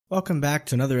Welcome back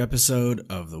to another episode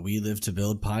of the We Live to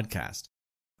Build podcast.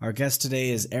 Our guest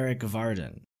today is Eric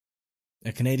Vardon,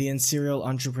 a Canadian serial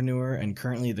entrepreneur and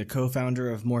currently the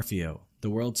co-founder of Morphio, the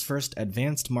world's first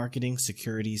advanced marketing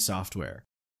security software.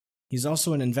 He's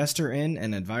also an investor in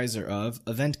and advisor of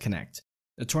Event Connect,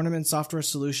 a tournament software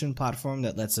solution platform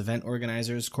that lets event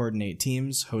organizers coordinate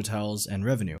teams, hotels, and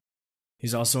revenue.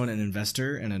 He's also an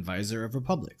investor and advisor of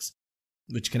Republics,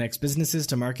 which connects businesses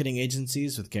to marketing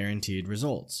agencies with guaranteed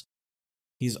results.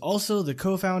 He's also the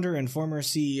co-founder and former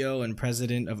CEO and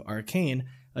president of Arcane,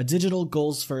 a digital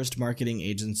goals-first marketing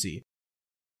agency.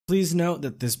 Please note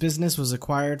that this business was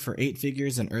acquired for 8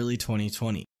 figures in early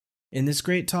 2020. In this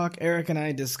great talk, Eric and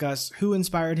I discuss who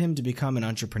inspired him to become an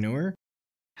entrepreneur,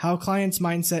 how clients'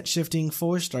 mindset shifting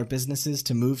forced our businesses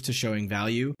to move to showing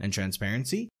value and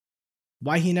transparency,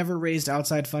 why he never raised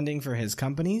outside funding for his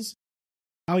companies,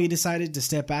 how he decided to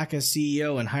step back as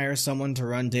CEO and hire someone to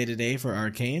run day-to-day for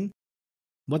Arcane,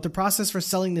 what the process for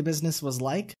selling the business was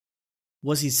like,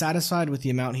 was he satisfied with the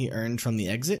amount he earned from the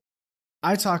exit?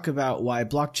 I talk about why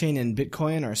blockchain and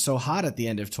Bitcoin are so hot at the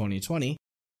end of 2020,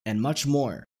 and much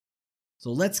more.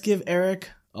 So let's give Eric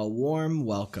a warm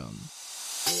welcome.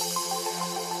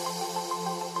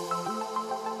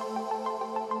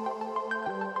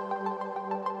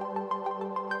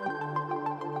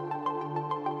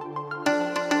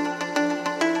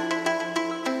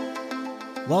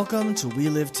 Welcome to We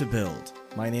Live to Build.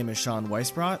 My name is Sean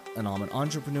Weisbrot, and I'm an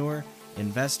entrepreneur,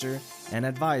 investor, and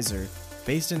advisor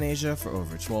based in Asia for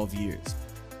over 12 years.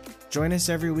 Join us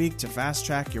every week to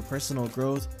fast-track your personal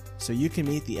growth so you can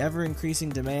meet the ever-increasing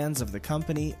demands of the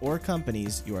company or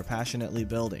companies you are passionately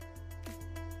building.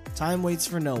 Time waits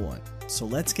for no one, so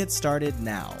let's get started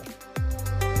now.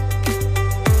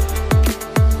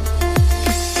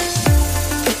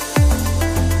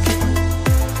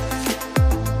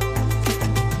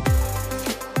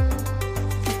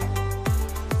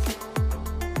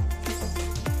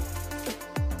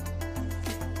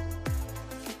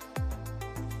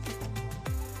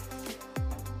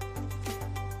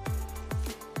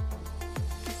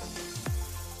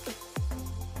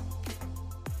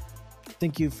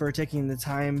 Thank you for taking the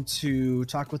time to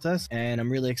talk with us, and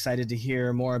I'm really excited to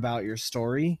hear more about your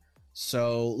story.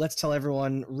 So let's tell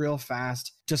everyone real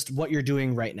fast just what you're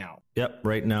doing right now. Yep.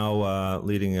 Right now,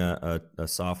 leading a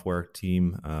software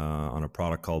team on a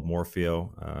product called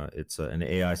Morphio. It's an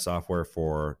AI software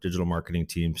for digital marketing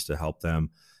teams to help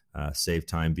them save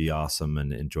time, be awesome,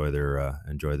 and enjoy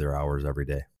their hours every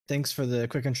day. Thanks for the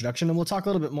quick introduction, and we'll talk a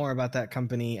little bit more about that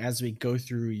company as we go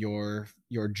through your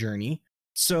journey.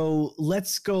 So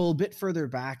let's go a bit further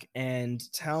back and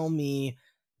tell me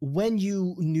when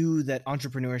you knew that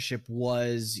entrepreneurship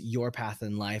was your path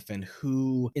in life and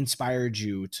who inspired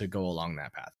you to go along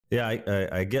that path. Yeah,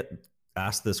 I get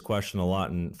asked this question a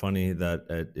lot, and funny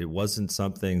that it wasn't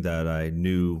something that I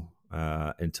knew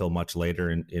until much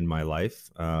later in my life.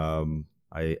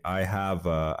 I have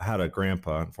had a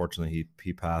grandpa. Unfortunately,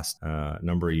 he passed a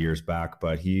number of years back,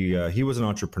 but he was an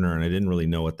entrepreneur, and I didn't really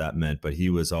know what that meant. But he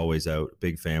was always out,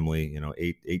 big family,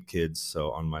 eight kids.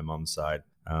 So on my mom's side,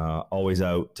 always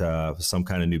out some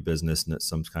kind of new business and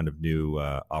some kind of new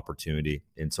opportunity.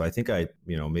 And so I think I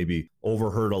maybe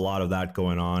overheard a lot of that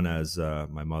going on as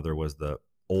my mother was the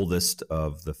oldest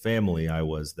of the family. I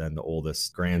was then the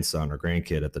oldest grandson or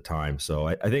grandkid at the time. So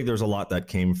I think there's a lot that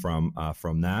came from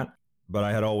that. But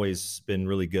I had always been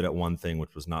really good at one thing,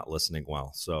 which was not listening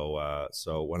well.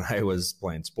 So when I was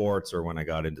playing sports or when I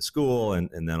got into school and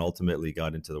then ultimately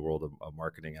got into the world of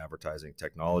marketing, advertising,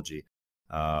 technology,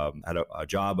 had a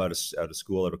job out of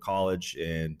school, out of college.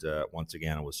 And once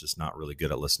again, I was just not really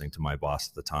good at listening to my boss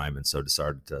at the time. And so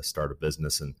decided to start a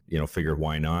business and, figured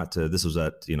why not. This was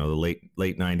at, the late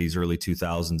 90s, early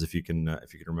 2000s, if you can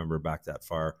remember back that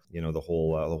far. The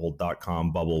whole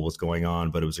 .com bubble was going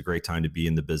on, but it was a great time to be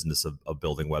in the business of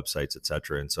building websites, et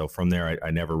cetera. And so from there, I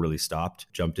never really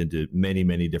stopped, jumped into many,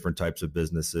 many different types of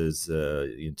businesses,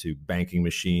 into banking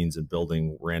machines and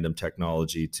building random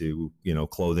technology to,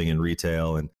 clothing and retail.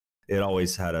 And it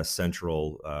always had a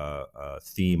central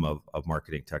theme of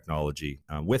marketing technology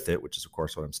with it, which is, of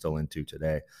course, what I'm still into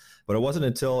today. But it wasn't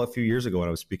until a few years ago when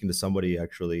I was speaking to somebody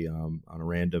actually on a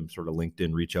random sort of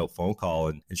LinkedIn reach out phone call.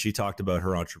 And she talked about her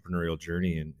entrepreneurial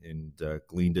journey and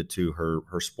gleaned it to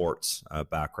her sports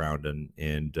background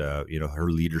and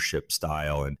her leadership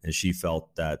style. And she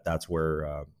felt that that's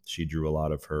where she drew a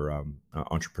lot of her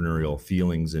entrepreneurial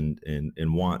feelings and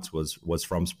wants was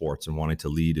from sports and wanting to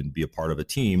lead and be a part of a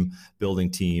team,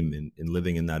 building team and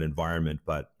living in that environment.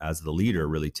 But as the leader,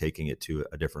 really taking it to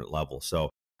a different level. So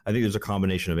I think there's a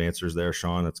combination of answers there,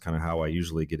 Sean. That's kind of how I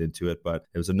usually get into it. But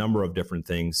it was a number of different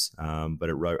things. But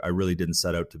I really didn't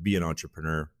set out to be an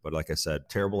entrepreneur. But like I said,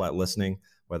 terrible at listening.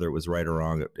 Whether it was right or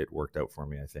wrong, it worked out for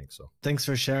me, I think so. Thanks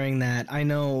for sharing that. I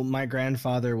know my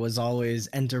grandfather was always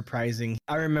enterprising.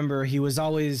 I remember he was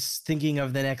always thinking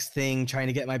of the next thing, trying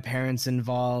to get my parents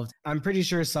involved. I'm pretty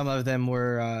sure some of them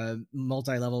were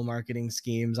multi-level marketing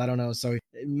schemes. I don't know. So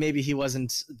maybe he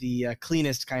wasn't the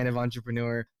cleanest kind of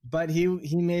entrepreneur, but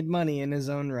he made money in his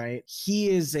own right. He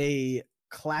is a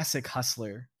classic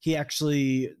hustler. He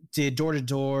actually did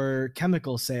door-to-door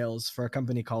chemical sales for a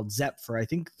company called Zepp for I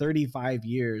think 35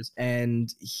 years.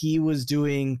 And he was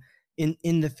doing in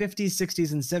the 50s,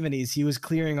 60s, and 70s, he was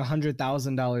clearing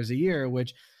 $100,000 a year,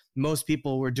 which most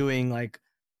people were doing like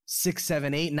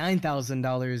 $6,000, $7,000,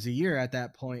 $9,000 a year at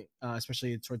that point,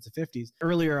 especially towards the 50s.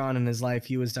 Earlier on in his life,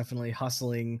 he was definitely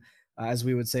hustling, as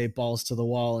we would say, balls to the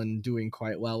wall and doing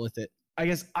quite well with it. I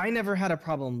guess I never had a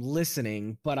problem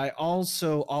listening, but I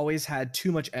also always had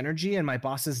too much energy and my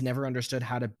bosses never understood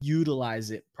how to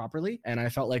utilize it properly. And I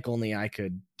felt like only I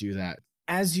could do that.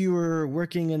 As you were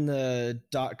working in the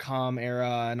 .com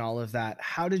era and all of that,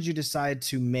 how did you decide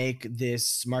to make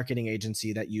this marketing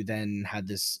agency that you then had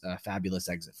this fabulous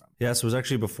exit from? Yeah, so it was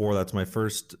actually before. That's my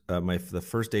first, the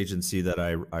first agency that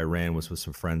I ran was with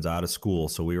some friends out of school.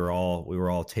 So we were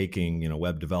all taking,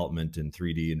 web development and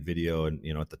 3D and video, and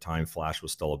at the time Flash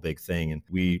was still a big thing, and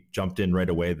we jumped in right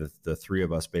away. The three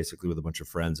of us basically with a bunch of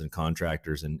friends and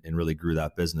contractors, and really grew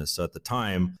that business. So at the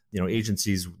time,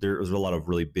 agencies, there was a lot of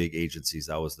really big agencies.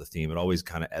 That was the theme. It always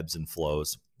kind of ebbs and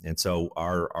flows. And so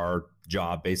our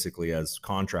job basically as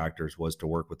contractors was to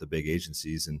work with the big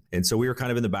agencies. And so we were kind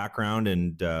of in the background,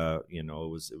 and it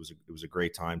was a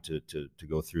great time to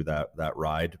go through that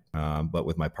ride. But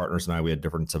with my partners and I, we had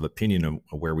difference of opinion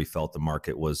of where we felt the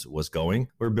market was going.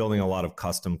 We were building a lot of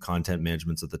custom content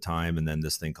managements at the time. And then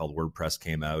this thing called WordPress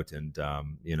came out, and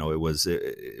it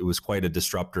was quite a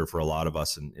disruptor for a lot of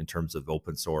us in terms of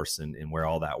open source and where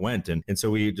all that went. And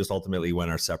so we just ultimately went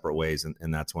our separate ways.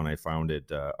 And that's when I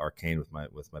founded Arcane with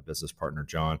my business partner,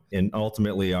 John. And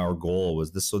ultimately our goal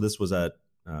was this. So this was at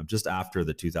just after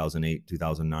the 2008,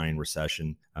 2009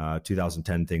 recession.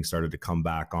 2010 things started to come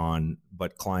back on,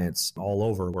 but clients all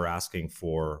over were asking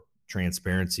for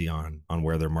transparency on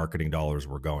where their marketing dollars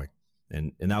were going.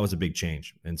 And that was a big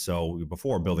change. And so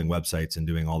before building websites and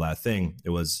doing all that thing, it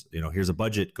was, here's a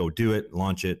budget, go do it,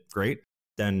 launch it, great.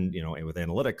 Then, with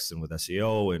analytics and with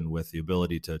SEO and with the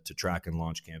ability to track and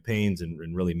launch campaigns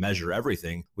and really measure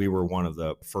everything, we were one of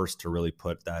the first to really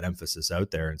put that emphasis out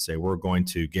there and say, we're going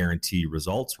to guarantee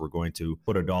results. We're going to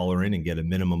put $1 in and get a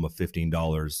minimum of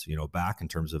 $15, back in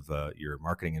terms of your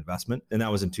marketing investment. And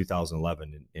that was in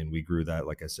 2011. And we grew that,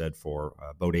 like I said, for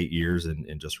about 8 years,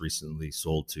 and just recently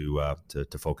sold to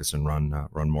focus and run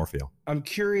Morphio. I'm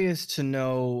curious to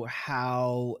know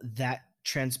how that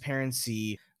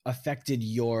transparency affected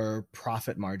your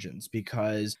profit margins,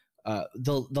 because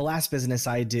the last business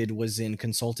I did was in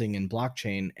consulting and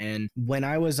blockchain. And when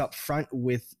I was upfront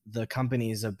with the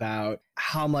companies about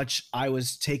how much I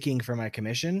was taking for my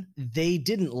commission, they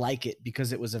didn't like it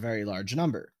because it was a very large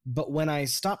number. But when I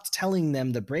stopped telling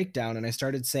them the breakdown and I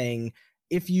started saying,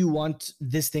 if you want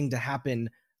this thing to happen,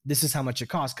 this is how much it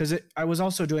costs. Because I was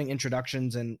also doing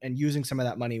introductions and using some of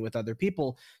that money with other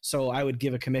people. So I would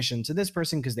give a commission to this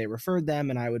person because they referred them,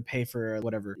 and I would pay for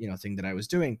whatever thing that I was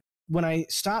doing. When I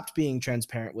stopped being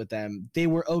transparent with them, they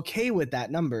were okay with that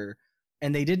number,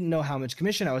 and they didn't know how much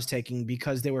commission I was taking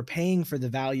because they were paying for the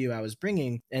value I was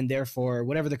bringing, and therefore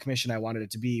whatever the commission I wanted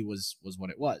it to be was what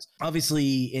it was.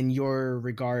 Obviously, in your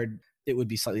regard, it would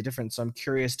be slightly different. So I'm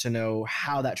curious to know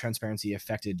how that transparency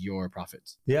affected your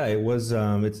profits. Yeah, it was,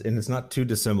 it's not too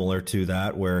dissimilar to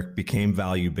that, where it became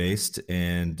value-based,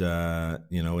 and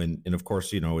of course,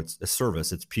 it's a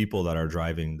service. It's people that are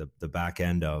driving the back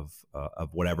end of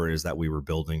whatever it is that we were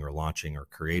building or launching or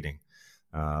creating.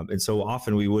 And so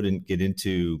often we wouldn't get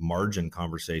into margin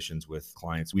conversations with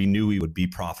clients. We knew we would be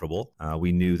profitable.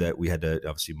 We knew that we had to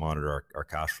obviously monitor our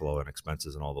cash flow and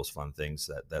expenses and all those fun things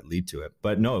that lead to it.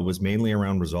 But no, it was mainly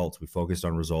around results. We focused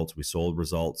on results. We sold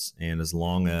results. And as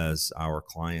long as our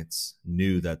clients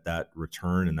knew that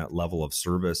return and that level of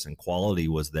service and quality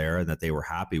was there and that they were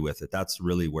happy with it, that's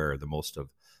really where the most of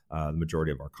the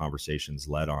majority of our conversations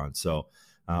led on. So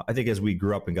I think as we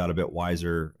grew up and got a bit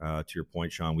wiser, to your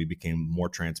point, Sean, we became more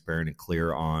transparent and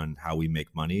clear on how we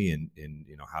make money and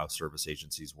how service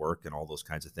agencies work and all those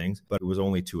kinds of things. But it was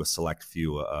only to a select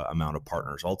few amount of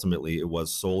partners. Ultimately, it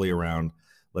was solely around,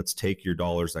 let's take your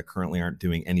dollars that currently aren't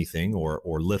doing anything or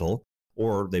little,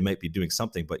 or they might be doing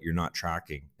something, but you're not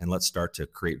tracking. And let's start to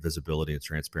create visibility and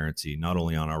transparency, not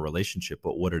only on our relationship,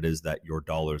 but what it is that your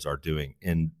dollars are doing.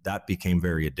 And that became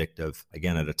very addictive,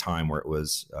 again, at a time where it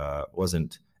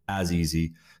wasn't as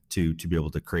easy to be able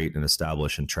to create and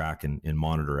establish and track and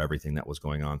monitor everything that was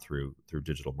going on through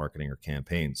digital marketing or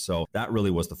campaigns. So that really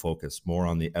was the focus, more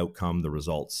on the outcome, the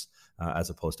results, as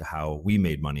opposed to how we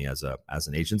made money as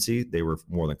an agency. They were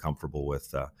more than comfortable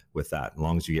with that. As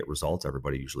long as you get results,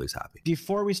 everybody usually is happy.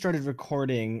 Before we started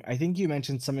recording, I think you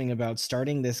mentioned something about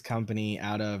starting this company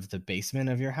out of the basement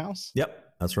of your house. Yep.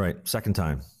 That's right. Second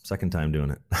time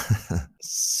doing it.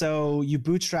 So you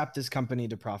bootstrapped this company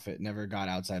to profit, never got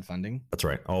outside funding? That's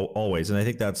right. Always. And I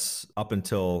think that's up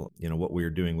until, what we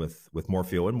were doing with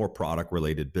Morphio and more product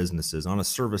related businesses. On a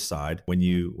service side, when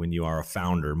you are a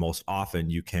founder, most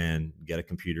often you can get a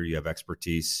computer, you have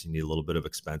expertise, you need a little bit of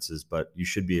expenses, but you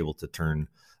should be able to turn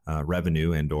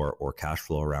revenue and or cash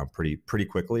flow around pretty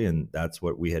quickly. And that's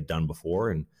what we had done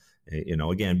before. And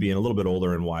again, being a little bit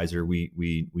older and wiser,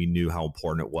 we knew how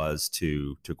important it was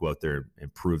to go out there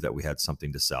and prove that we had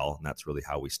something to sell. And that's really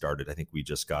how we started. I think we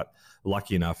just got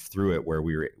lucky enough through it where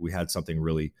we had something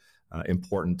really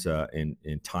important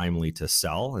and timely to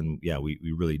sell. And yeah, we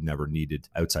really never needed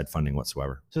outside funding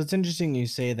whatsoever. So it's interesting you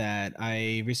say that.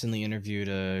 I recently interviewed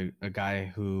a guy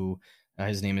who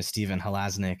his name is Steven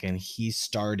Halasnik, and he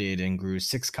started and grew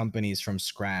 6 companies from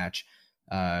scratch.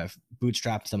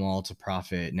 Bootstrapped them all to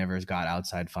profit, never got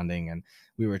outside funding. And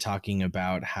we were talking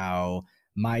about how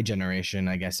my generation,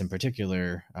 I guess in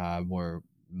particular, more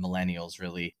millennials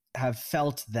really, have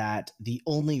felt that the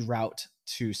only route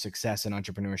to success in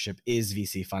entrepreneurship is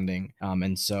VC funding.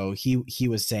 And so he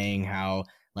was saying how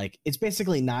it's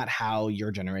basically not how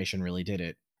your generation really did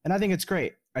it. And I think it's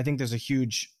great. I think there's a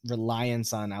huge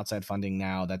reliance on outside funding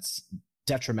now that's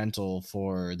detrimental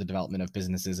for the development of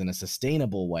businesses in a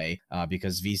sustainable way,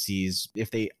 because VCs,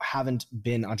 if they haven't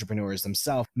been entrepreneurs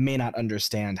themselves, may not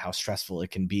understand how stressful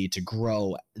it can be to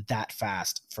grow that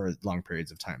fast for long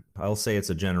periods of time. I'll say it's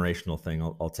a generational thing.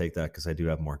 I'll take that because I do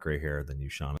have more gray hair than you,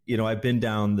 Sean. I've been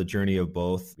down the journey of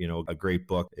both. A great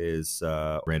book is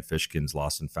Rand Fishkin's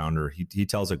Lost and Founder. He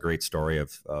tells a great story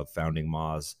of founding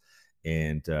Moz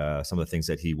and some of the things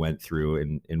that he went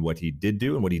through and what he did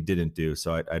do and what he didn't do.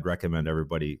 So I'd recommend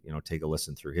everybody, take a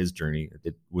listen through his journey.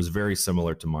 It was very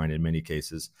similar to mine in many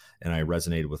cases, and I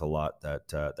resonated with a lot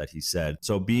that he said.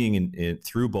 So being in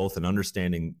through both and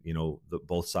understanding,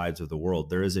 both sides of the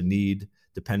world, there is a need,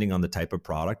 depending on the type of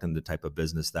product and the type of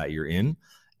business that you're in.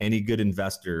 Any good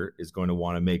investor is going to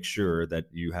want to make sure that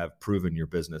you have proven your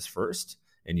business first,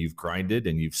 and you've grinded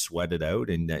and you've sweated out,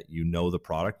 and that the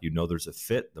product, there's a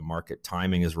fit, the market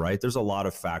timing is right. There's a lot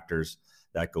of factors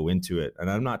that go into it. And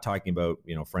I'm not talking about,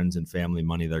 friends and family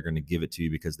money that are going to give it to you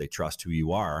because they trust who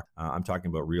you are. I'm talking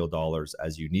about real dollars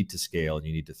as you need to scale and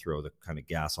you need to throw the kind of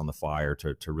gas on the fire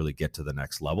to really get to the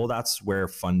next level. That's where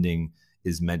funding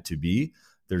is meant to be.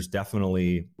 There's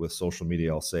definitely, with social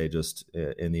media, I'll say, just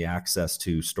in the access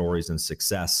to stories and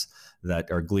success that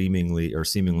are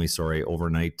seemingly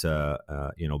overnight,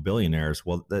 billionaires.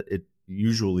 Well, it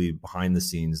usually behind the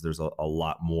scenes, there's a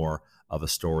lot more of a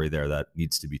story there that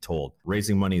needs to be told.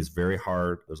 Raising money is very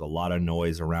hard. There's a lot of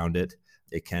noise around it.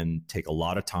 It can take a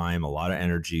lot of time, a lot of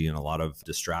energy, and a lot of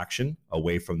distraction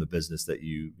away from the business that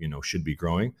you should be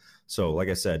growing. So like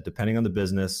I said, depending on the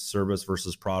business, service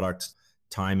versus product,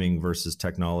 timing versus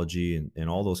technology, and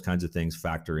all those kinds of things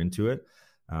factor into it.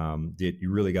 You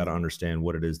really got to understand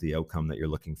what it is, the outcome that you're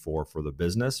looking for the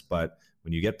business. But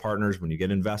when you get partners, when you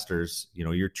get investors,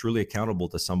 you're truly accountable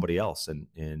to somebody else, and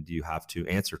you have to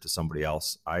answer to somebody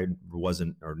else. I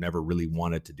wasn't, or never really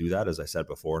wanted to do that. As I said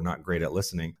before, not great at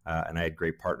listening, and I had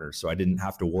great partners, so I didn't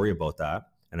have to worry about that.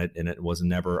 And it was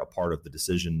never a part of the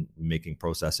decision-making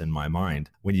process in my mind.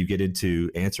 When you get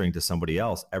into answering to somebody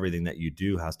else, everything that you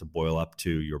do has to boil up to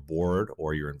your board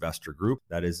or your investor group.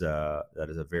 That is a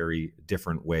very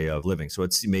different way of living. So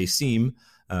it may seem,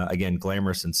 again,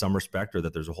 glamorous in some respect, or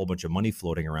that there's a whole bunch of money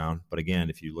floating around. But again,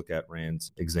 if you look at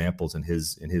Rand's examples in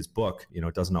his book,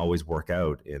 it doesn't always work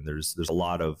out. And there's a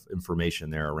lot of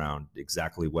information there around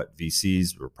exactly what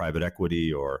VCs or private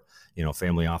equity or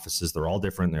family offices, they're all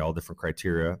different. They're all different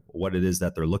criteria, what it is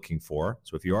that they're looking for.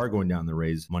 So if you are going down the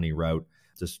raise money route,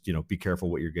 just be careful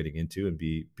what you're getting into, and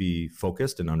be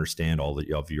focused and understand all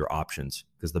of your options,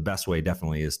 because the best way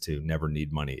definitely is to never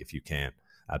need money if you can.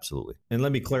 Absolutely. And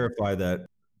let me clarify that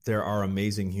there are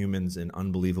amazing humans and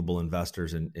unbelievable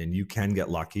investors, and you can get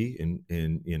lucky.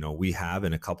 And we have,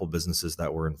 in a couple businesses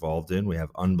that we're involved in, we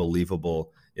have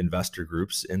unbelievable investor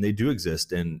groups, and they do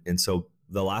exist. And so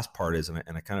the last part is, and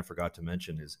I kind of forgot to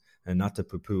mention is, and not to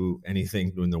poo-poo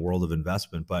anything in the world of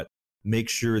investment, but make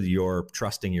sure that you're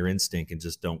trusting your instinct and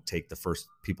just don't take the first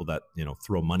people that,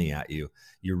 throw money at you.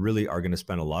 You really are going to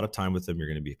spend a lot of time with them. You're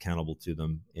going to be accountable to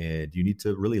them, and you need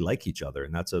to really like each other.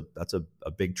 And that's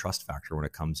a big trust factor when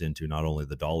it comes into not only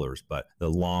the dollars, but the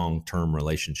long-term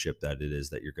relationship that it is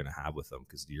that you're going to have with them,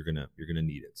 because you're going to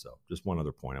need it. So just one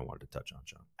other point I wanted to touch on,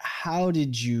 Sean. How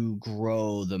did you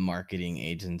grow the marketing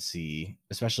agency,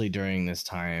 especially during this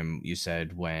time? You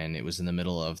said when it was in the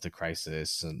middle of the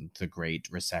crisis and the Great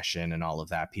Recession and all of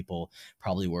that, people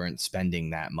probably weren't spending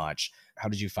that much. How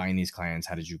did you find these clients?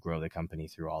 How did you grow the company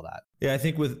through all that? Yeah, I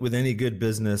think with any good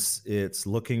business, it's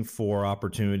looking for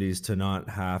opportunities to not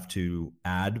have to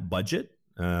add budget.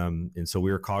 And so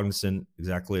we were cognizant,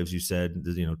 exactly as you said,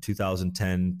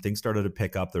 2010, things started to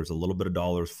pick up. There's a little bit of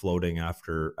dollars floating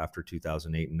after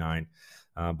 2008 and 9.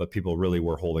 But people really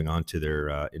were holding on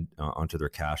to onto their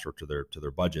cash or to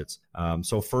their budgets.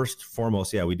 So first,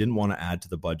 foremost, we didn't want to add to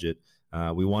the budget.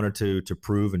 We wanted to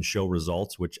prove and show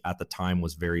results, which at the time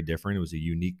was very different. It was a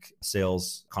unique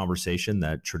sales conversation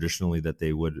that traditionally that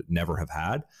they would never have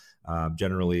had.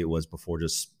 Generally, it was before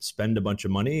just spend a bunch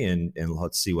of money and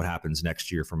let's see what happens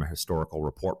next year from a historical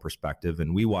report perspective.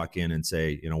 And we walk in and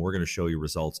say, we're going to show you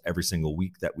results every single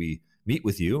week that we meet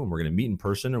with you, and we're going to meet in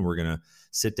person, and we're going to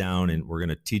sit down and we're going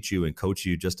to teach you and coach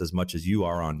you just as much as you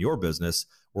are on your business.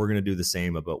 We're going to do the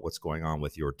same about what's going on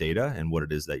with your data and what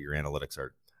it is that your analytics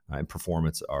are and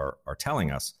performance are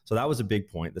telling us. So that was a big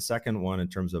point. The second one in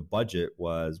terms of budget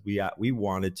was we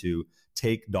wanted to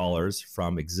take dollars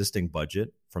from existing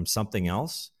budget from something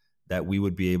else that we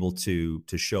would be able to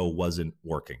show wasn't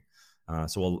working.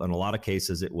 So in a lot of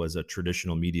cases, it was a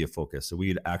traditional media focus. So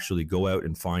we'd actually go out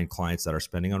and find clients that are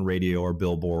spending on radio or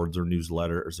billboards or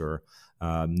newsletters or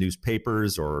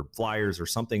newspapers or flyers or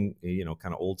something,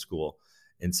 kind of old school,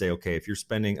 and say, okay, if you're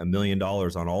spending $1 million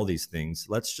on all these things,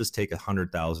 let's just take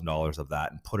 $100,000 of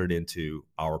that and put it into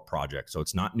our project. So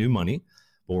it's not new money,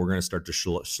 but we're going to start to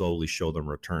slowly show them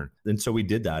return. And so we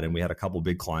did that, and we had a couple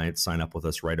big clients sign up with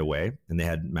us right away, and they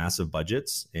had massive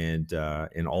budgets, and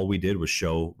all we did was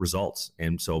show results.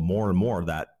 And so more and more of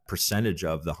that percentage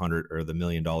of the $100 or the $1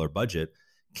 million budget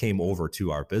came over to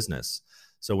our business.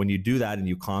 So when you do that and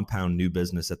you compound new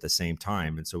business at the same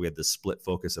time, and so we had this split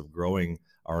focus of growing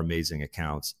our amazing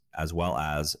accounts as well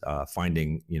as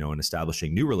finding, and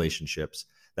establishing new relationships,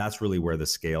 that's really where the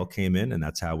scale came in. And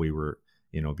that's how we were,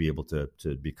 be able to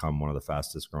become one of the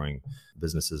fastest growing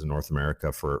businesses in North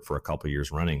America for a couple of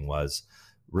years running, was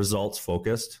results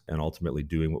focused and ultimately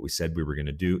doing what we said we were going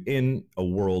to do in a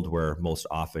world where most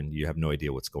often you have no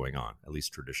idea what's going on, at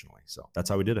least traditionally. So that's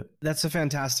how we did it. That's a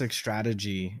fantastic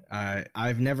strategy.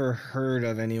 I've never heard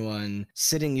of anyone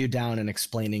sitting you down and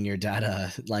explaining your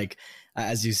data. Like,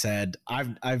 as you said,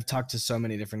 I've talked to so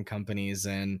many different companies,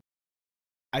 and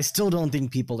I still don't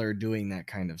think people are doing that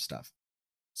kind of stuff.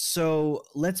 So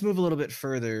let's move a little bit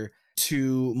further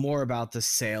to more about the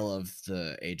sale of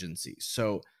the agency.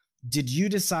 So did you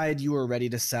decide you were ready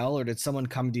to sell, or did someone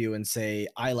come to you and say,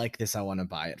 I like this, I want to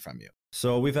buy it from you?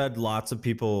 So we've had lots of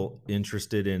people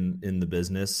interested in the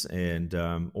business and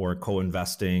or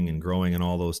co-investing and growing and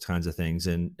all those kinds of things.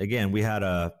 And again, we had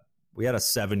a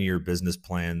 7-year business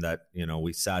plan that,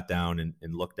 we sat down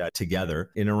and looked at together.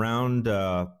 In around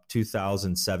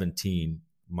 2017,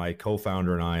 my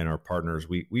co-founder and I and our partners,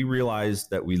 we realized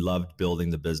that we loved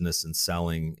building the business and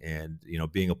selling and,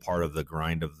 being a part of the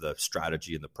grind of the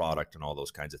strategy and the product and all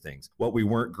those kinds of things. What we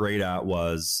weren't great at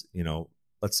was,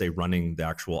 let's say running the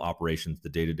actual operations, the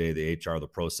day-to-day, the HR, the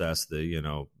process,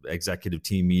 the, executive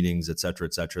team meetings, et cetera,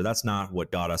 et cetera. That's not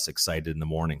what got us excited in the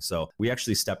morning. So we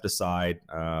actually stepped aside.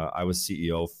 I was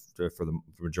CEO for the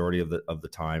majority of the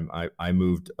time. I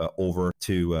moved over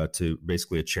to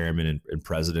basically a chairman and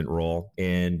president role.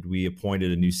 And we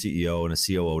appointed a new CEO and a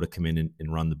COO to come in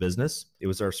and run the business. It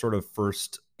was our sort of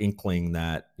first inkling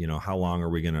that, how long are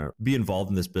we going to be involved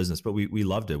in this business? But we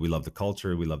loved it. We loved the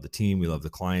culture. We loved the team. We loved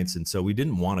the clients. And so we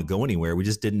didn't want to go anywhere. We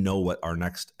just didn't know what our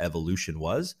next evolution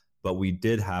was. But we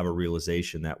did have a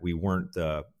realization that we weren't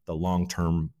the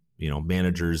long-term,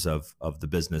 managers of the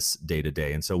business day to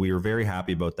day. And so we were very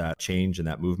happy about that change and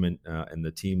that movement. And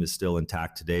the team is still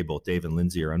intact today. Both Dave and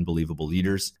Lindsay are unbelievable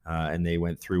leaders. And they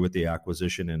went through with the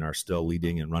acquisition and are still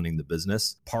leading and running the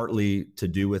business. Partly to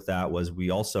do with that was we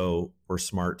also were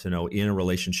smart to know in a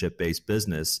relationship-based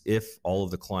business, if all of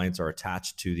the clients are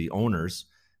attached to the owners,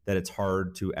 that it's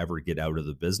hard to ever get out of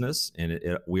the business. And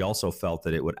we also felt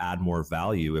that it would add more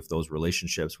value if those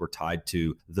relationships were tied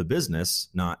to the business,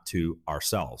 not to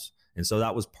ourselves. And so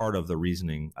that was part of the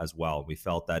reasoning as well. We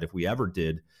felt that if we ever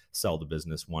did sell the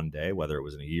business one day, whether it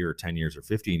was in a year or 10 years or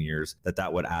 15 years,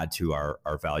 that would add to our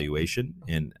valuation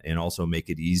and also make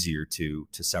it easier to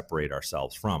separate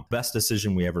ourselves from. Best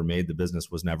decision we ever made. The business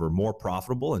was never more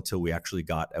profitable until we actually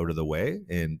got out of the way.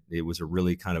 And it was a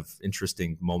really kind of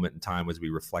interesting moment in time as we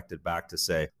reflected back to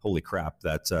say, holy crap,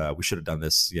 that we should have done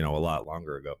this, a lot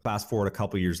longer ago. Fast forward a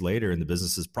couple of years later and the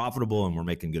business is profitable and we're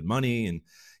making good money. And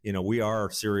we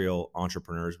are serial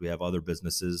entrepreneurs. We have other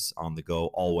businesses on the go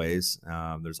always.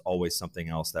 There's always something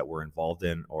else that we're involved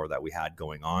in or that we had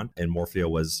going on. And Morphio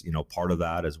was, part of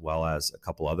that, as well as a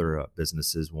couple other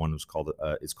businesses. One was called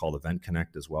Event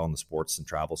Connect as well in the sports and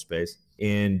travel space.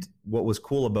 And what was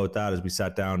cool about that is we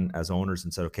sat down as owners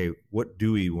and said, okay, what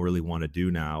do we really want to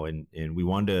do now? And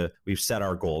we've set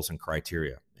our goals and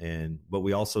criteria. But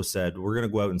we also said, we're going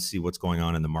to go out and see what's going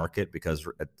on in the market, because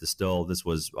this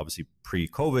was obviously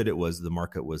pre-COVID. The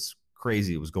market was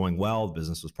crazy. It was going well. The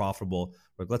business was profitable.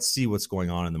 But let's see what's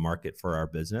going on in the market for our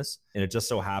business. And it just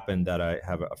so happened that I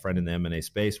have a friend in the M&A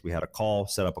space. We had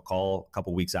set up a call a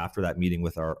couple of weeks after that meeting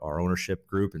with our ownership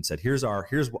group and said, here's our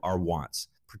wants.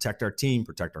 Protect our team,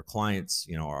 protect our clients,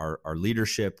 our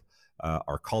leadership,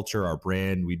 our culture, our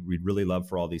brand. We'd really love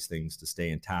for all these things to stay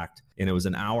intact. And it was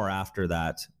an hour after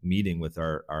that meeting with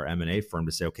our M&A firm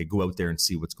to say, okay, go out there and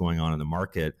see what's going on in the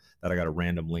market, that I got a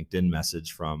random LinkedIn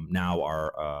message from now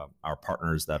our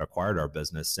partners that acquired our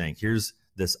business saying, here's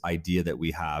this idea that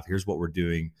we have. Here's what we're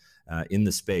doing in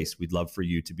the space. We'd love for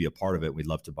you to be a part of it. We'd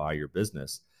love to buy your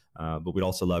business. But we'd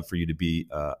also love for you to be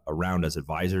around as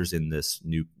advisors in this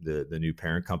the new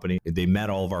parent company. They met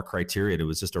all of our criteria. It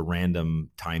was just a random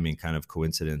timing kind of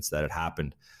coincidence that it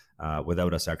happened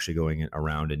without us actually going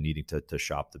around and needing to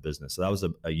shop the business. So that was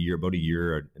about a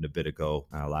year and a bit ago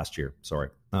last year. Sorry.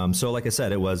 So like I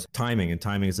said, it was timing, and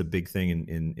timing is a big thing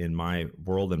in my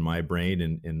world and my brain,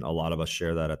 and a lot of us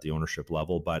share that at the ownership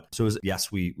level. But so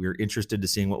yes, we were interested to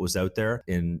seeing what was out there,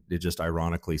 and it just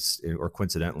ironically or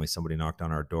coincidentally, somebody knocked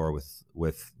on our door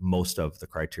with most of the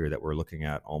criteria that we're looking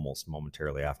at almost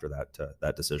momentarily after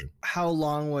that decision. How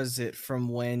long was it from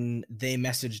when they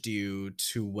messaged you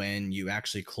to when you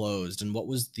actually closed, and what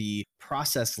was the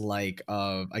process like?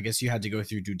 I guess you had to go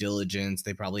through due diligence.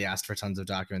 They probably asked for tons of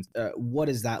documents. What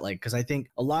is that like? Because I think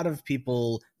a lot of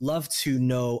people love to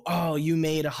know, oh, you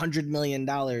made $100 million,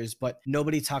 but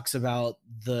nobody talks about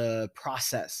the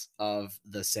process of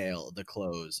the sale, the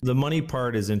close. The money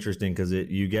part is interesting because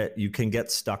you can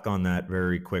get stuck on that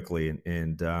very quickly,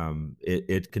 and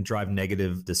it can drive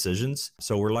negative decisions.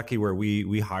 So we're lucky where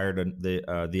we hired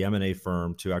the M&A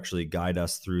firm to actually guide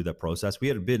us through the process. We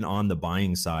had been on the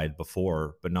buying side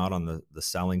before, but not on the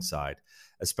selling side,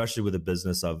 especially with a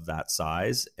business of that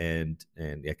size. And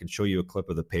I can show you a clip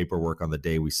of the paperwork on the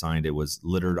day we signed. It was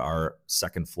littered our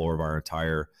second floor of our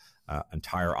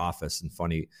entire office. And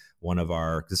funny,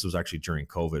 this was actually during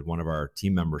COVID, one of our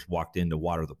team members walked in to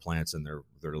water the plants, and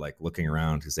they're like looking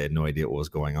around because they had no idea what was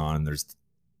going on. And there's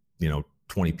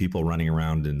 20 people running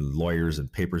around and lawyers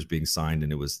and papers being signed,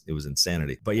 and it was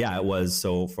insanity. But yeah, it was.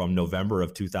 So from November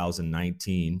of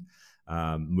 2019,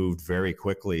 moved very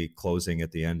quickly. Closing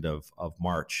at the end of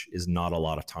March is not a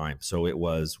lot of time. So it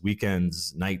was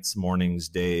weekends, nights, mornings,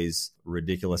 days,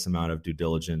 ridiculous amount of due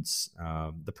diligence.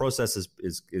 The process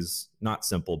is not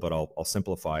simple, but I'll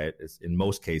simplify it. In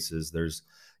most cases, there's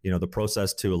the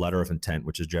process to a letter of intent,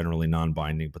 which is generally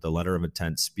non-binding, but the letter of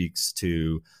intent speaks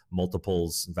to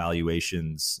multiples,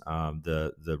 valuations,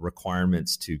 the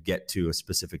requirements to get to a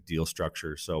specific deal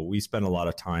structure. So we spend a lot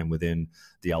of time within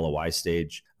the LOI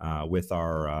stage with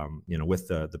our, with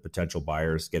the potential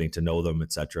buyers, getting to know them,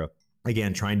 et cetera.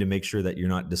 Again, trying to make sure that you're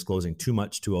not disclosing too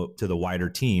much to the wider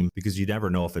team, because you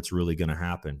never know if it's really going to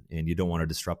happen, and you don't want to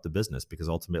disrupt the business, because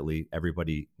ultimately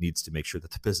everybody needs to make sure that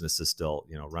the business is still,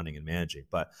 running and managing.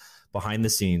 But behind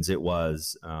the scenes, it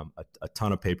was a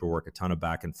ton of paperwork, a ton of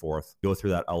back and forth, go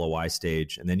through that LOI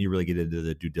stage, and then you really get into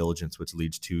the due diligence, which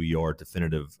leads to your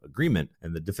definitive agreement.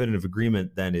 And the definitive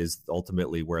agreement then is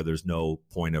ultimately where there's no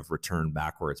point of return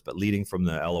backwards. But leading from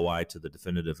the LOI to the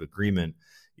definitive agreement,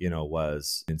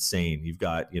 was insane. You've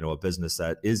got, a business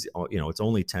that is, it's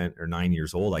only 10 or 9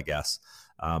 years old, I guess.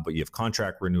 But you have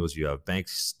contract renewals, you have bank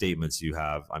statements, you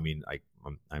have,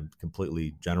 I'm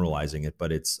completely generalizing it,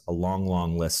 but it's a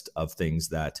long list of things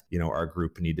that, our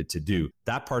group needed to do.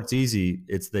 That part's easy.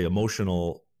 It's the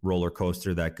emotional roller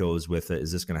coaster that goes with it.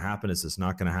 Is this going to happen? Is this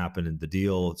not going to happen? And the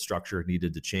deal structure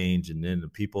needed to change, and then the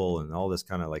people and all this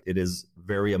kind of like, it is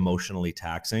very emotionally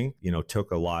taxing,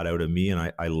 took a lot out of me.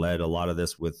 And I led a lot of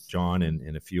this with John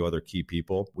and a few other key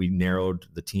people. We narrowed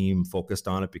the team, focused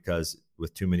on it, because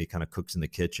with too many kind of cooks in the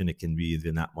kitchen, it can be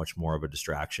even that much more of a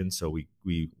distraction. So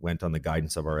we went on the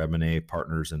guidance of our M&A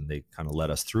partners, and they kind of led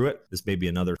us through it. This may be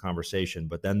another conversation,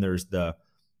 but then there's the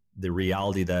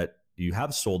reality that you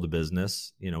have sold the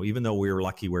business, even though we were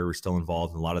lucky where we're still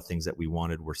involved in a lot of things that we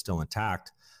wanted were still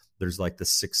intact. There's like the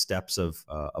 6 steps of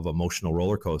emotional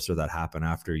roller coaster that happen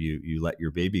after you let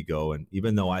your baby go. And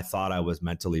even though I thought I was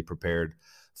mentally prepared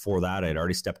for that, I'd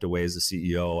already stepped away as the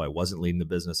CEO. I wasn't leading the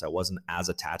business. I wasn't as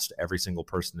attached to every single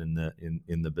person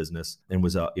in the business, and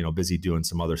was busy doing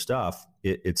some other stuff.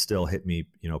 It still hit me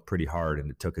pretty hard,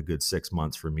 and it took a good 6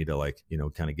 months for me to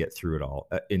kind of get through it all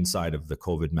inside of the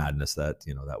COVID madness that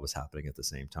that was happening at the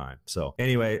same time. So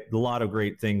anyway, a lot of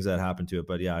great things that happened to it.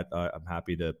 But yeah, I'm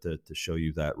happy to show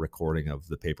you that recording of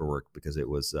the paperwork, because it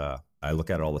was. I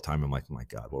look at it all the time. I'm like, oh my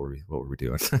God, what were we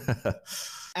doing?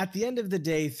 At the end of the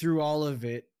day, through all of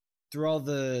it, through all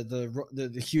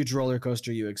the huge roller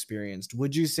coaster you experienced,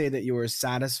 would you say that you were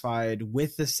satisfied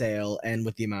with the sale and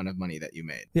with the amount of money that you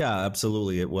made? Yeah,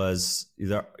 absolutely. It was,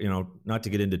 not to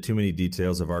get into too many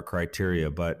details of our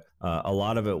criteria, but a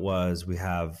lot of it was, we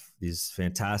have these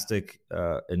fantastic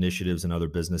initiatives and other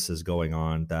businesses going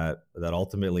on that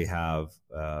ultimately have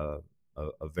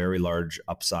a very large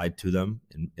upside to them,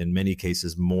 in many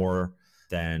cases more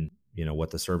than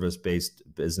what the service-based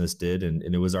business did. And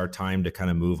it was our time to kind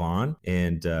of move on.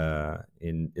 And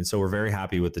so we're very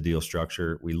happy with the deal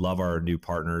structure. We love our new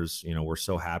partners. We're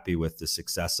so happy with the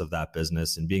success of that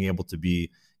business, and being able to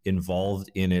be involved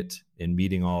in it and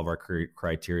meeting all of our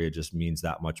criteria just means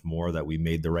that much more that we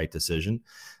made the right decision.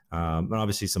 And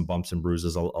obviously some bumps and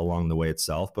bruises along the way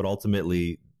itself, but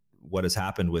ultimately what has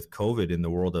happened with COVID in the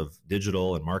world of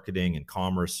digital and marketing and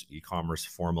commerce, e-commerce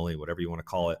formally, whatever you want to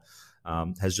call it,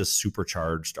 has just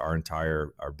supercharged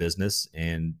our business,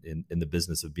 and in the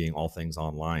business of being all things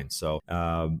online. So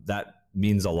that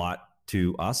means a lot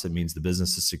to us. It means the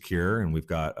business is secure, and we've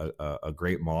got a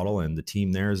great model, and the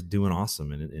team there is doing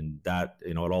awesome. And that,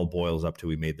 it all boils up to,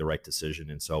 we made the right decision.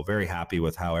 And so very happy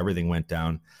with how everything went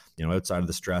down, outside of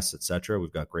the stress, et cetera.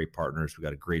 We've got great partners. We've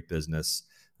got a great business.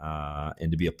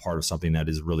 And to be a part of something that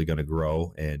is really going to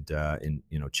grow and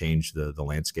change the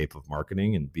landscape of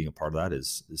marketing, and being a part of that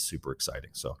is super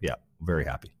exciting. So yeah, very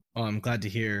happy. Oh, I'm glad to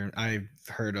hear. I've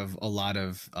heard of a lot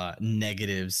of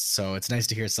negatives, so it's nice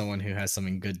to hear someone who has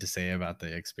something good to say about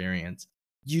the experience.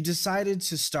 You decided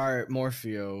to start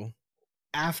Morphio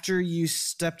after you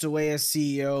stepped away as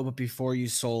CEO, but before you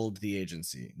sold the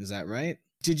agency. Is that right?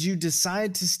 Did you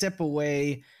decide to step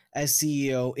away as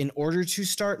CEO in order to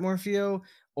start Morphio?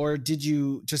 Or did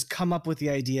you just come up with the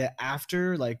idea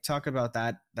after? Talk about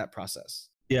that process.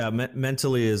 Yeah,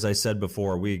 mentally, as I said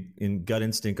before, we in gut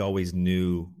instinct always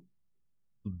knew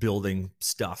building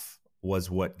stuff was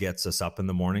what gets us up in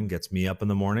the morning, gets me up in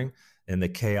the morning. And the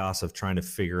chaos of trying to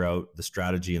figure out the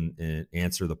strategy and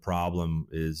answer the problem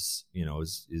is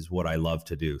what I love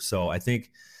to do. So I think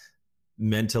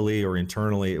mentally or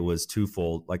internally, it was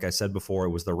twofold. Like I said before, it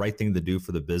was the right thing to do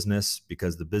for the business,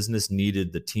 because the business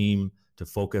needed the team to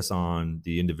focus on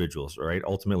the individuals, right?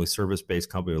 Ultimately, service-based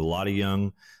company with a lot of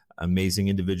young, amazing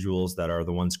individuals that are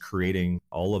the ones creating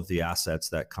all of the assets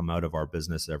that come out of our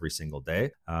business every single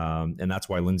day. And that's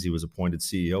why Lindsay was appointed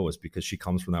CEO, was because she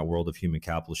comes from that world of human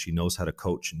capital. She knows how to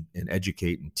coach and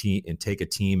educate and take a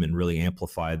team and really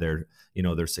amplify their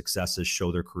successes,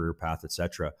 show their career path, et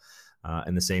cetera.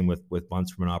 And the same with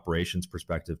Bunce from an operations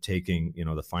perspective, taking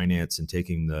the finance and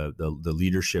taking the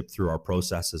leadership through our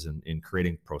processes and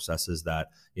creating processes that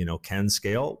can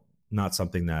scale. Not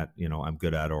something that I'm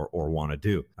good at or want to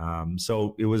do.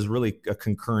 So it was really a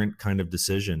concurrent kind of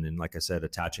decision, and like I said,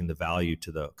 attaching the value to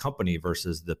the company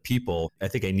versus the people. I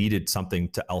think I needed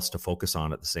something else to focus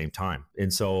on at the same time.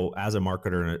 And so, as a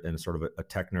marketer and sort of a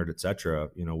tech nerd, et cetera,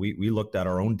 we looked at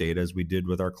our own data as we did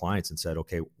with our clients and said,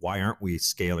 okay, why aren't we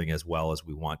scaling as well as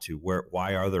we want to?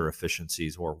 Why are there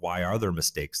efficiencies, or why are there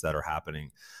mistakes that are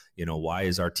happening? Why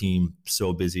is our team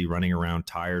so busy running around,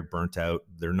 tired, burnt out?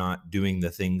 They're not doing the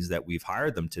things that we've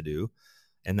hired them to do.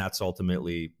 And that's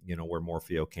ultimately, where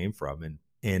Morphio came from.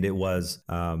 And it was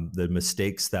the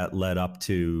mistakes that led up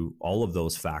to all of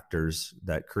those factors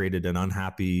that created an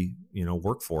unhappy,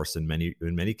 workforce in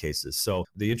many cases. So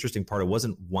the interesting part, it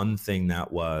wasn't one thing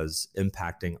that was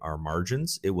impacting our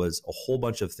margins. It was a whole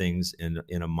bunch of things in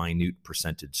a minute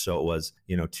percentage. So it was,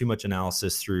 too much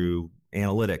analysis through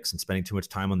analytics and spending too much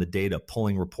time on the data,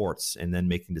 pulling reports and then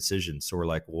making decisions. So we're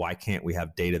like, why can't we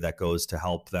have data that goes to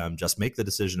help them just make the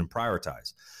decision and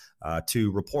prioritize?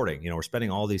 To reporting, we're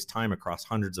spending all these time across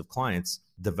hundreds of clients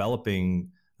developing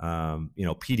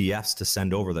PDFs to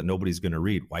send over that nobody's going to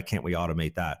read. Why can't we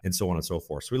automate that? And so on and so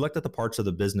forth. So we looked at the parts of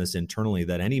the business internally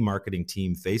that any marketing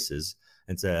team faces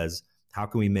and says, how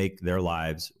can we make their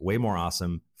lives way more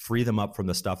awesome, free them up from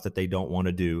the stuff that they don't want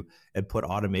to do, and put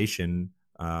automation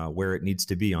where it needs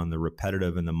to be on the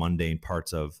repetitive and the mundane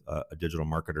parts of a digital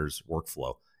marketer's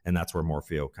workflow. And that's where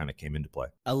Morphio kind of came into play.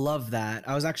 I love that.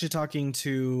 I was actually talking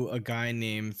to a guy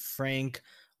named Frank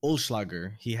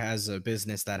Olschlager. He has a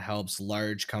business that helps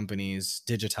large companies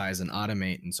digitize and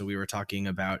automate. And so we were talking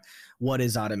about what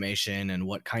is automation and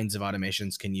what kinds of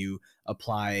automations can you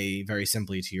apply very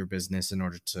simply to your business in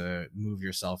order to move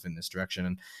yourself in this direction.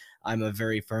 And I'm a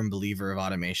very firm believer of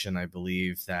automation. I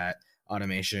believe that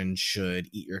automation should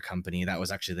eat your company. That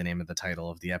was actually the name of the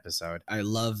title of the episode. I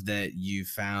love that you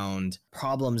found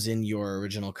problems in your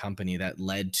original company that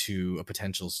led to a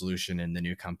potential solution in the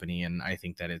new company. And I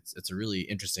think that it's a really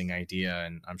interesting idea,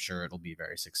 and I'm sure it'll be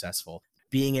very successful.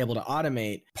 Being able to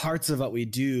automate parts of what we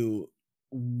do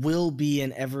will be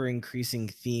an ever increasing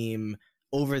theme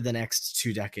over the next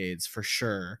 2 decades for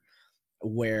sure,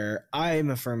 where I'm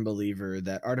a firm believer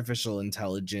that artificial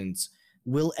intelligence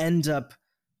will end up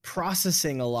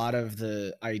processing a lot of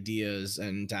the ideas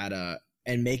and data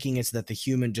and making it so that the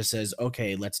human just says,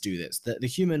 okay, let's do this. The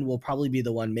human will probably be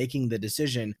the one making the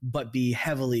decision, but be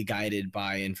heavily guided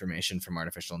by information from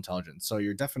artificial intelligence. So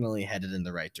you're definitely headed in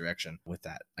the right direction with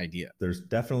that idea. There's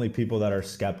definitely people that are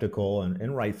skeptical,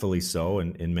 and rightfully so,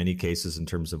 in many cases, in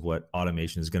terms of what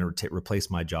automation is going to replace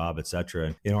my job, et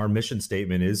cetera. And our mission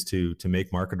statement is to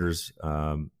make marketers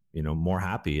more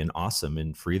happy and awesome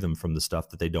and free them from the stuff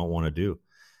that they don't want to do.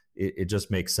 It just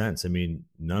makes sense. I mean,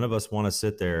 none of us want to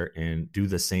sit there and do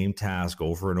the same task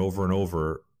over and over and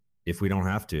over if we don't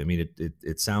have to. I mean,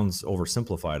 it sounds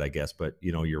oversimplified, I guess, but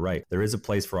you're right. There is a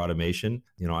place for automation.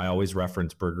 I always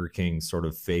reference Burger King's sort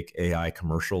of fake AI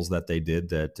commercials that they did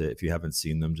that if you haven't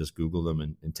seen them, just Google them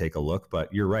and take a look.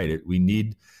 But you're right. We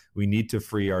need to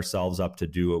free ourselves up to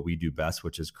do what we do best,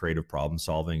 which is creative problem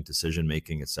solving, decision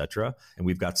making, et cetera. And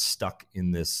we've got stuck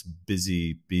in this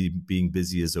being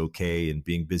busy is okay, and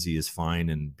being busy is fine,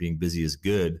 and being busy is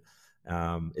good.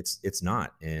 It's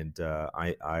not. And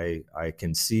I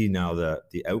can see now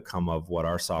the outcome of what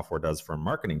our software does for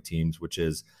marketing teams, which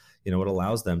is, it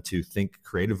allows them to think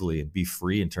creatively and be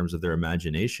free in terms of their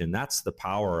imagination. That's the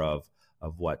power of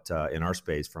what in our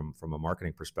space from a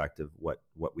marketing perspective, what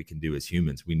we can do as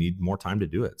humans. We need more time to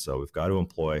do it. So we've got to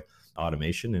employ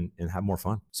automation and have more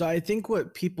fun. So I think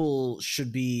what people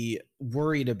should be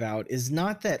worried about is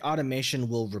not that automation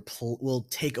will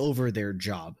take over their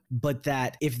job, but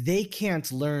that if they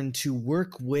can't learn to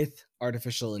work with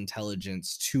artificial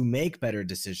intelligence to make better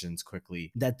decisions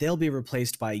quickly, that they'll be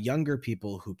replaced by younger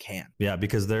people who can. Yeah,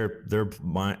 because their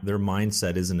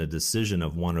mindset isn't a decision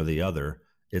of one or the other.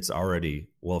 It's already,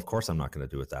 well, of course I'm not going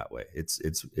to do it that way. It's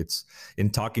in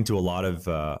talking to a lot of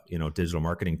digital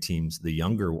marketing teams, the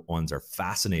younger ones are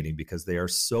fascinating because they are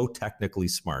so technically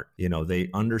smart. They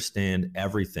understand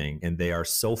everything and they are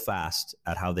so fast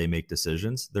at how they make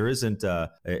decisions. There isn't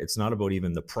it's not about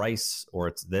even the price or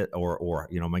it's that or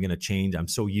am I going to change? I'm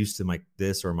so used to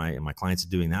this or my clients are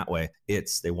doing that way.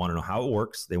 They want to know how it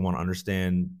works. They want to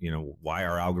understand why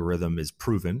our algorithm is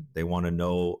proven. They want to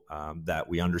know that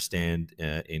we understand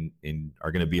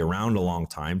are going to be around a long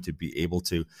time to be able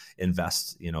to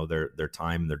invest, their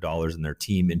time, their dollars, and their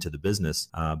team into the business.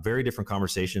 Very different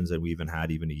conversations than we even had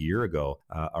even a year ago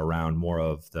around more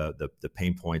of the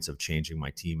pain points of changing my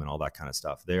team and all that kind of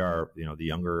stuff. They are, the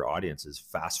younger audience is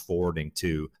fast forwarding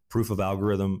to proof of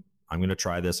algorithm. I'm going to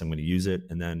try this. I'm going to use it,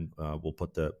 and then we'll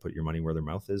put your money where their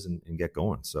mouth is and get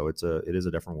going. So it is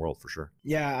a different world for sure.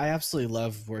 Yeah, I absolutely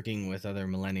love working with other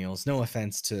millennials. No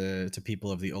offense to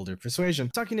people of the older persuasion.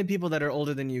 Talking to people that are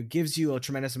older than you gives you a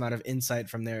tremendous amount of insight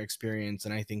from their experience,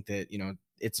 and I think that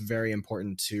it's very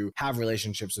important to have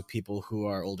relationships with people who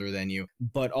are older than you,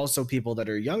 but also people that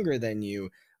are younger than you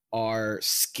are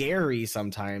scary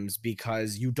sometimes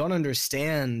because you don't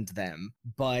understand them.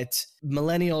 But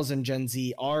millennials and Gen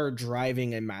Z are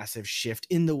driving a massive shift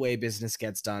in the way business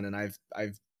gets done. And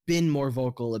I've been more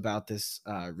vocal about this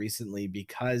recently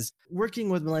because working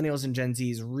with millennials and Gen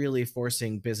Z is really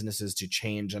forcing businesses to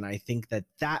change. And I think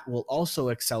that will also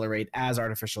accelerate as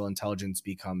artificial intelligence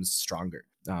becomes stronger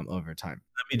over time.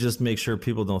 Let me just make sure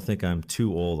people don't think I'm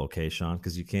too old, okay, Sean?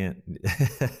 Because you can't.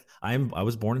 I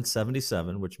was born in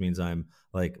 1977, which means I'm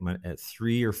at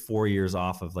 3 or 4 years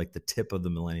off of the tip of the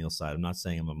millennial side. I'm not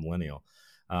saying I'm a millennial.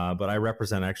 But I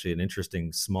represent actually an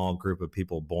interesting small group of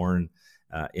people born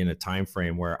in a time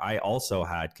frame where I also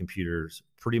had computers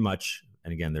pretty much,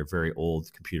 and again, they're very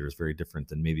old computers, very different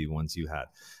than maybe ones you had.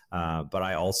 But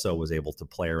I also was able to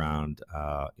play around,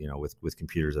 with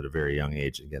computers at a very young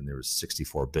age. Again, there was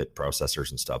 64-bit processors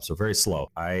and stuff, so very slow.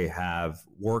 I have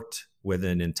worked with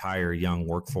an entire young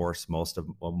workforce most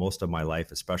of my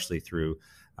life, especially through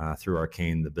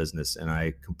Arcane, the business, and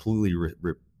I completely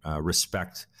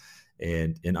respect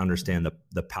and understand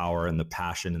the power and the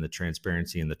passion and the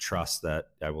transparency and the trust that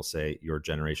I will say your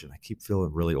generation. I keep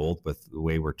feeling really old with the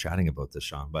way we're chatting about this,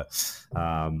 Sean, but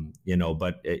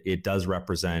it does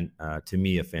represent to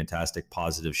me a fantastic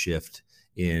positive shift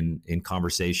in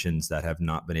conversations that have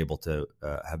not been able to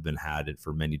have been had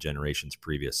for many generations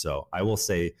previous. So I will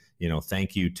say,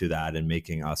 thank you to that and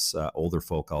making us older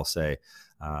folk, I'll say,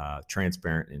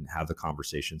 transparent and have the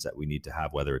conversations that we need to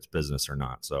have, whether it's business or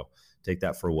not. So take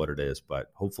that for what it is, but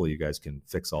hopefully you guys can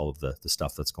fix all of the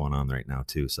stuff that's going on right now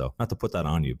too. So not to put that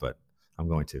on you, but I'm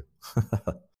going to.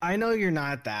 I know you're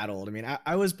not that old. I mean,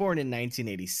 I was born in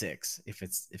 1986, if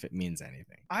it means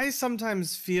anything. I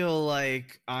sometimes feel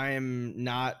like I'm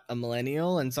not a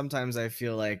millennial, and sometimes I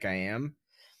feel like I am.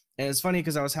 And it's funny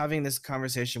because I was having this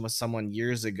conversation with someone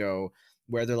years ago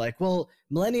where they're like, well,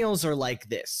 millennials are like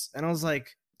this. And I was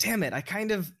like, damn it, I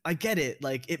get it.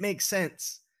 Like, it makes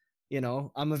sense.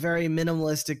 I'm a very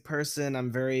minimalistic person.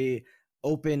 I'm very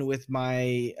open with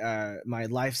my my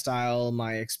lifestyle,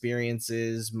 my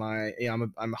experiences.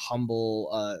 I'm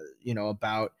humble,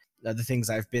 about the things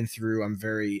I've been through. I'm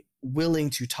very willing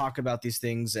to talk about these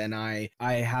things, and I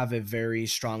have a very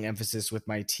strong emphasis with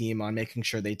my team on making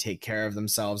sure they take care of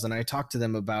themselves. And I talk to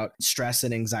them about stress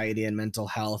and anxiety and mental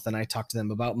health, and I talk to them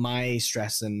about my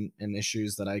stress and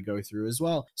issues that I go through as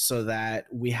well, so that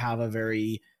we have a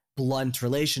very blunt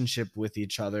relationship with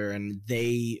each other, and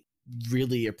they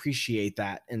really appreciate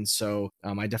that. And so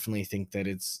I definitely think that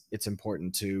it's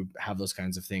important to have those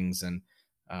kinds of things. And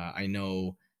I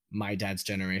know my dad's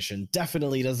generation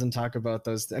definitely doesn't talk about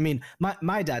those. I mean,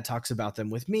 my dad talks about them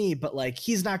with me, but like,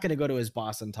 he's not going to go to his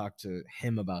boss and talk to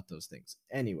him about those things.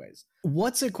 Anyways,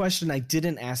 what's a question I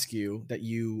didn't ask you that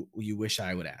you wish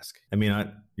I would ask? I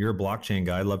mean, you're a blockchain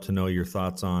guy. I'd love to know your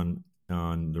thoughts on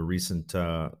the recent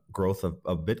growth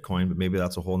of Bitcoin, but maybe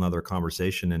that's a whole nother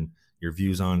conversation, and your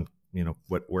views on,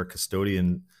 where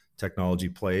custodian technology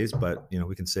plays, but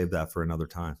we can save that for another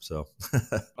time. So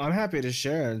I'm happy to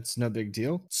share. It's no big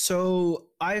deal. So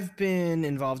I've been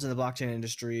involved in the blockchain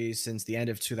industry since the end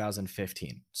of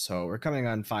 2015. So we're coming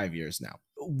on 5 years now.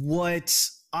 What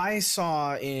I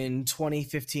saw in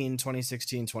 2015,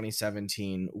 2016,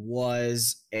 2017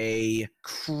 was a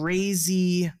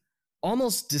crazy,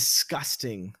 almost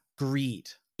disgusting greed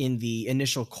in the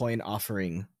initial coin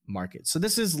offering market. So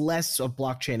this is less of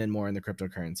blockchain and more in the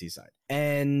cryptocurrency side.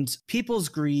 And people's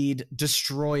greed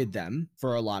destroyed them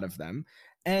for a lot of them.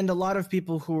 And a lot of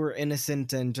people who were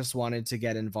innocent and just wanted to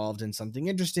get involved in something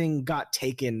interesting got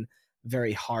taken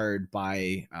very hard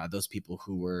by those people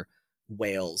who were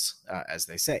whales, as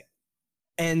they say.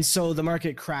 And so the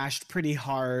market crashed pretty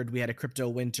hard. We had a crypto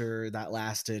winter that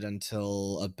lasted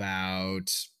until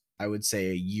about, I would say,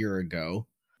 a year ago.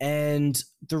 And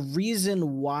the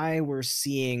reason why we're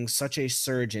seeing such a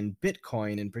surge in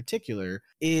Bitcoin in particular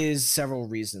is several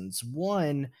reasons.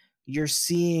 One, you're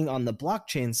seeing on the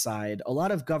blockchain side, a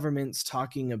lot of governments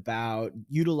talking about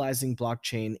utilizing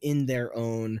blockchain in their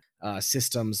own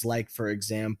systems, like, for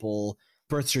example,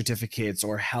 birth certificates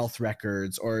or health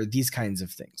records or these kinds of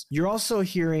things. You're also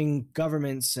hearing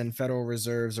governments and federal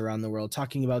reserves around the world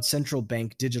talking about central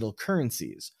bank digital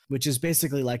currencies, which is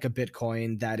basically like a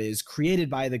Bitcoin that is created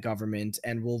by the government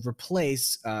and will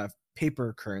replace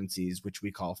paper currencies, which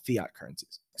we call fiat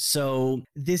currencies. So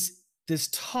this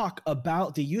talk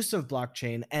about the use of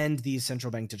blockchain and these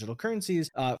central bank digital currencies,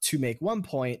 to make one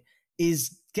point,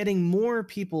 is getting more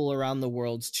people around the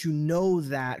world to know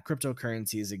that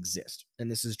cryptocurrencies exist,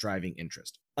 and this is driving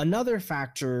interest. Another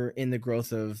factor in the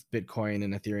growth of Bitcoin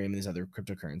and Ethereum and these other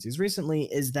cryptocurrencies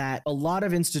recently is that a lot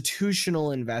of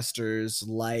institutional investors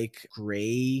like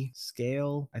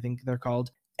Grayscale, I think they're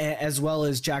called, as well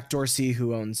as Jack Dorsey,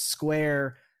 who owns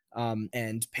Square,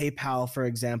 and PayPal, for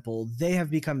example, they have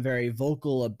become very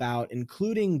vocal about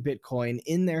including Bitcoin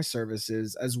in their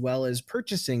services, as well as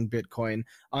purchasing Bitcoin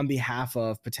on behalf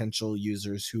of potential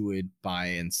users who would buy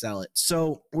and sell it.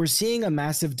 So we're seeing a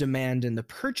massive demand in the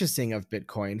purchasing of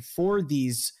Bitcoin for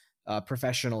these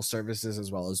professional services, as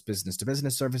well as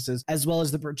business-to-business services, as well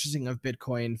as the purchasing of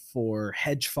Bitcoin for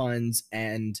hedge funds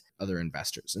and other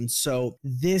investors. And so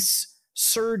this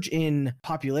surge in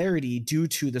popularity due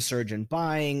to the surge in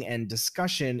buying and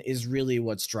discussion is really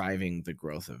what's driving the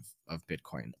growth of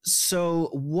Bitcoin. So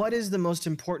what is the most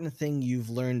important thing you've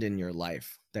learned in your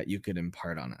life that you could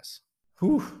impart on us?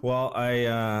 Well,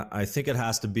 I think it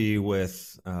has to be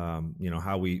with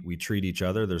how we treat each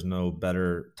other. There's no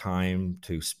better time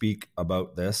to speak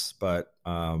about this, but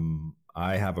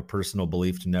I have a personal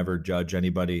belief to never judge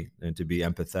anybody and to be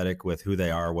empathetic with who they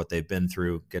are, what they've been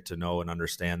through, get to know and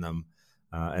understand them,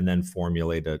 and then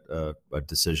formulate a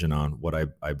decision on what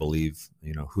I believe,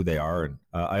 who they are. And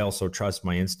I also trust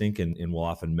my instinct and will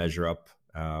often measure up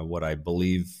what I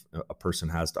believe a person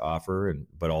has to offer,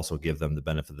 but also give them the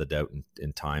benefit of the doubt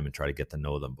in time and try to get to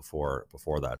know them before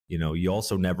that. You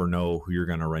also never know who you're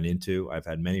going to run into. I've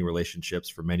had many relationships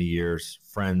for many years,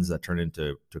 friends that turn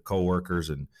into coworkers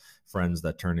and friends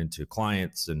that turn into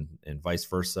clients and vice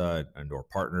versa, and or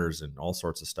partners and all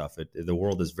sorts of stuff. The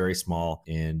world is very small,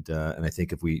 and I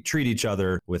think if we treat each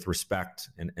other with respect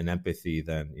and empathy,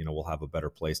 then we'll have a better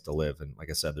place to live. And like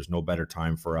I said, there's no better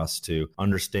time for us to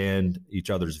understand each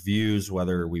other's views,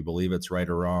 whether we believe it's right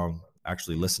or wrong.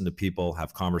 Actually listen to people,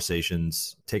 have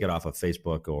conversations, take it off of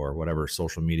Facebook or whatever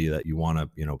social media that you want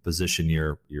to, position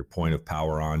your point of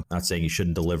power on. Not saying you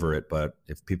shouldn't deliver it, but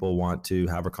if people want to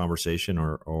have a conversation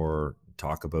or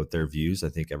talk about their views, I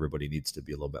think everybody needs to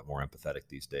be a little bit more empathetic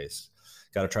these days.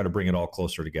 Got to try to bring it all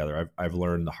closer together. I've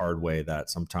learned the hard way that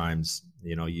sometimes,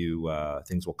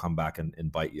 things will come back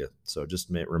and bite you. So just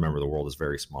remember the world is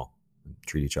very small.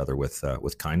 Treat each other with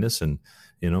kindness, and,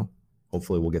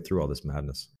 hopefully we'll get through all this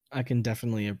madness. I can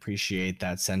definitely appreciate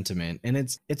that sentiment. And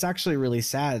it's actually really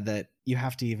sad that you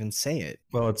have to even say it.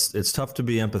 Well, it's tough to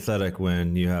be empathetic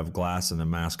when you have glass and a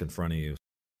mask in front of you.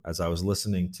 As I was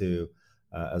listening to,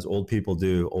 as old people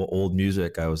do, old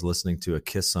music, I was listening to a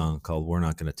Kiss song called "We're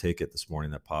Not Gonna Take It" this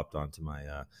morning that popped onto my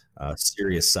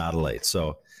Sirius satellite.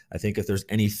 So I think if there's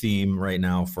any theme right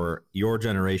now for your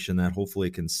generation that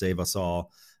hopefully can save us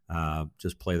all,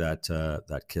 just play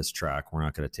that Kiss track. We're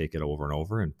not going to take it over and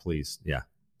over. And please,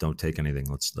 don't take anything.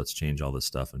 Let's change all this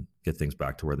stuff and get things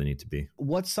back to where they need to be.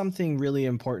 What's something really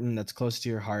important that's close to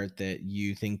your heart that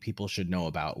you think people should know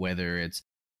about, whether it's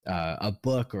a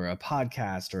book or a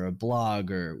podcast or a blog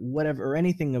or whatever, or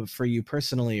anything for you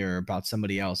personally or about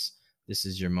somebody else? This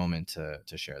is your moment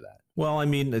to share that. Well, I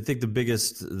mean, I think the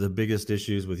biggest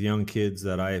issues with young kids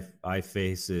that I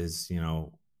face is,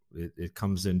 it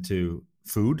comes into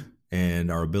food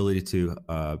and our ability to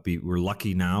we're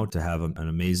lucky now to have an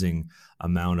amazing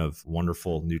amount of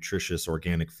wonderful, nutritious,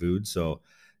 organic food. So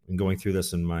in going through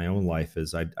this in my own life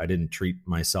is I didn't treat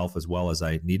myself as well as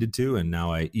I needed to. And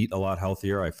now I eat a lot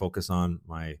healthier. I focus on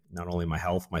not only my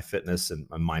health, my fitness, and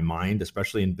my mind,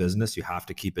 especially in business. You have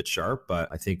to keep it sharp. But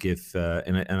I think if,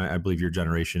 and I believe your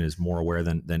generation is more aware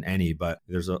than any, but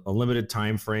there's a limited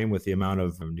time frame with the amount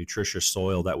of nutritious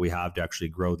soil that we have to actually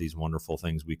grow these wonderful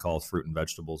things we call fruit and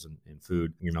vegetables in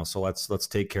food. So let's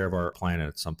take care of our planet.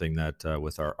 It's something that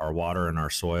with our water and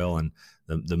our soil and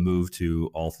the move to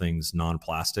all things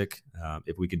non-plastic.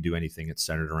 If we can do anything, it's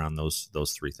centered around those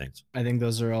three things. I think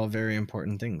those are all very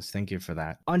important things. Thank you for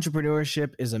that.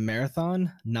 Entrepreneurship is a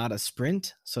marathon, not a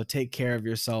sprint. So take care of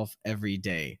yourself every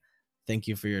day. Thank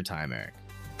you for your time, Eric.